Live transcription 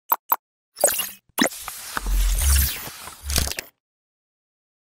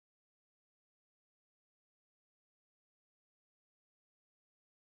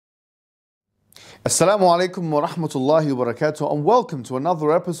Assalamu alaikum wa rahmatullahi wa barakatuh, and welcome to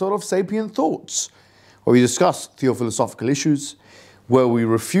another episode of Sapient Thoughts, where we discuss theophilosophical issues, where we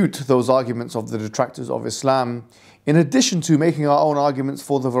refute those arguments of the detractors of Islam, in addition to making our own arguments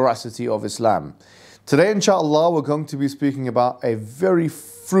for the veracity of Islam. Today, inshallah, we're going to be speaking about a very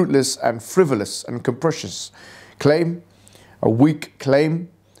fruitless and frivolous and capricious claim, a weak claim,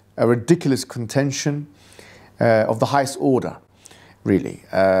 a ridiculous contention of the highest order. Really,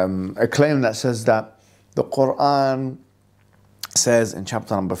 a claim that says that the Quran says in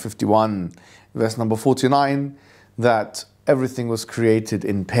chapter number 51, verse number 49, that everything was created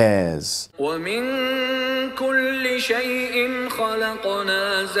in pairs. وَمِن كُلِّ شَيْءٍ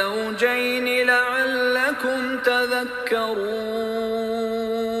خَلَقْنَا زَوْجَيْنِ لَعَلَّكُمْ تَذَكَّرُونَ.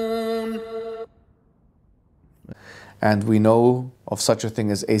 And we know of such a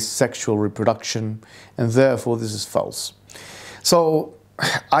thing as asexual reproduction, and therefore this is false. So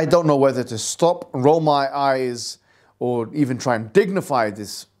I don't know whether to stop, roll my eyes, or even try and dignify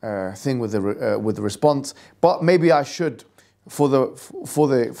this thing with the response. But maybe I should, for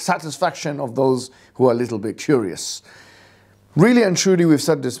the satisfaction of those who are a little bit curious. Really and truly, we've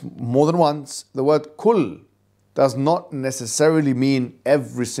said this more than once. The word kull does not necessarily mean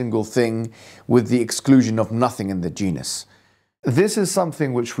every single thing, with the exclusion of nothing in the genus. This is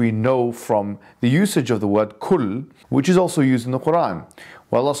something which we know from the usage of the word kull, which is also used in the Quran.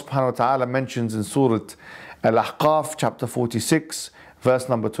 Well, Allah subhanahu wa ta'ala mentions in Surah Al-Ahqaf, chapter 46, verse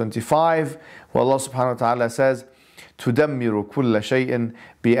number 25, where Allah subhanahu wa ta'ala says, تُدَمِّرُ كُلَّ شَيْءٍ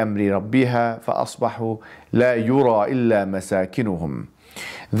بِأَمْرِ رَبِّهَا فَأَصْبَحُوا لَا يُرَى إِلَّا مَسَاكِنُهُم.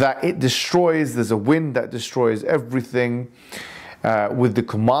 That it destroys, there's a wind that destroys everything with the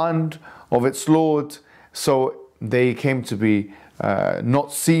command of its Lord. So they came to be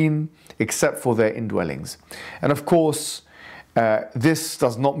not seen except for their indwellings. And of course, this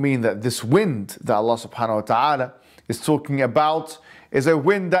does not mean that this wind that Allah subhanahu wa ta'ala is talking about is a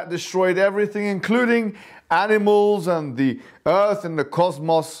wind that destroyed everything, including animals and the earth and the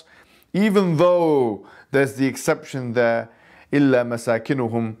cosmos, even though there's the exception there, إِلَّا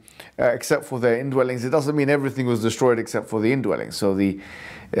مَسَاكِنُهُمْ, except for their indwellings. It doesn't mean everything was destroyed except for the indwellings. So the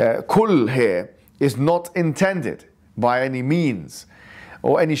kull here is not intended by any means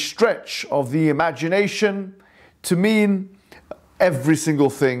or any stretch of the imagination to mean every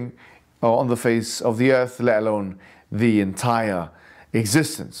single thing on the face of the earth, let alone the entire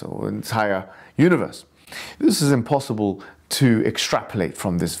existence or entire universe. This is impossible to extrapolate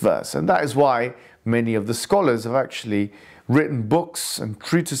from this verse, and that is why many of the scholars have actually written books and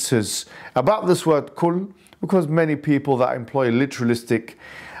treatises about this word kull, because many people that employ literalistic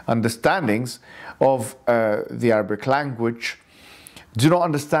understandings of the Arabic language do not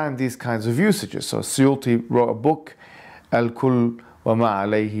understand these kinds of usages. So Suyuti wrote a book, Al-Kull wa ma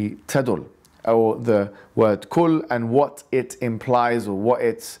alayhi tadul, or the word kull and what it implies or what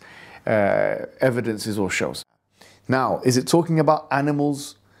its evidences or shows. Now, is it talking about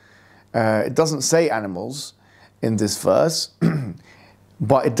animals? It doesn't say animals in this verse,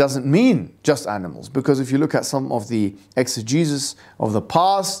 but it doesn't mean just animals, because if you look at some of the exegesis of the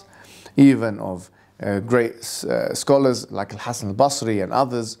past, even of great scholars like Al-Hasan al-Basri and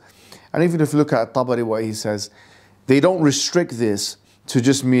others, and even if you look at Tabari, what he says, they don't restrict this to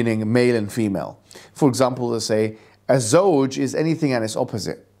just meaning male and female. For example, they say a zawj is anything and its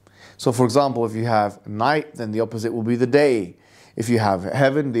opposite. So for example, if you have night, then the opposite will be the day. If you have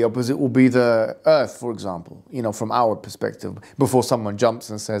heaven, the opposite will be the earth, for example, from our perspective, before someone jumps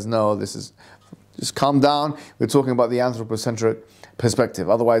and says, no, this is, just calm down. We're talking about the anthropocentric perspective.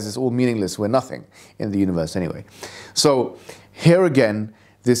 Otherwise, it's all meaningless. We're nothing in the universe anyway. So here again,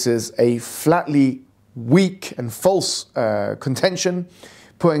 this is a flatly weak and false contention,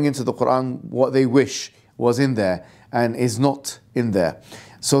 putting into the Quran what they wish was in there and is not in there.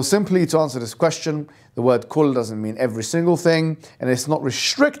 So simply to answer this question, the word kull doesn't mean every single thing, and it's not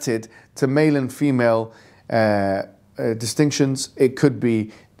restricted to male and female distinctions. It could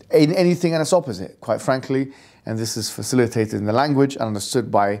be in anything and its opposite, quite frankly, and this is facilitated in the language and understood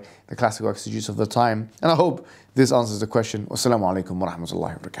by the classical exegetes of the time. And I hope this answers the question. Wassalamu alaikum wa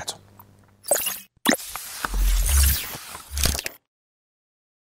rahmatullahi wa barakatuh.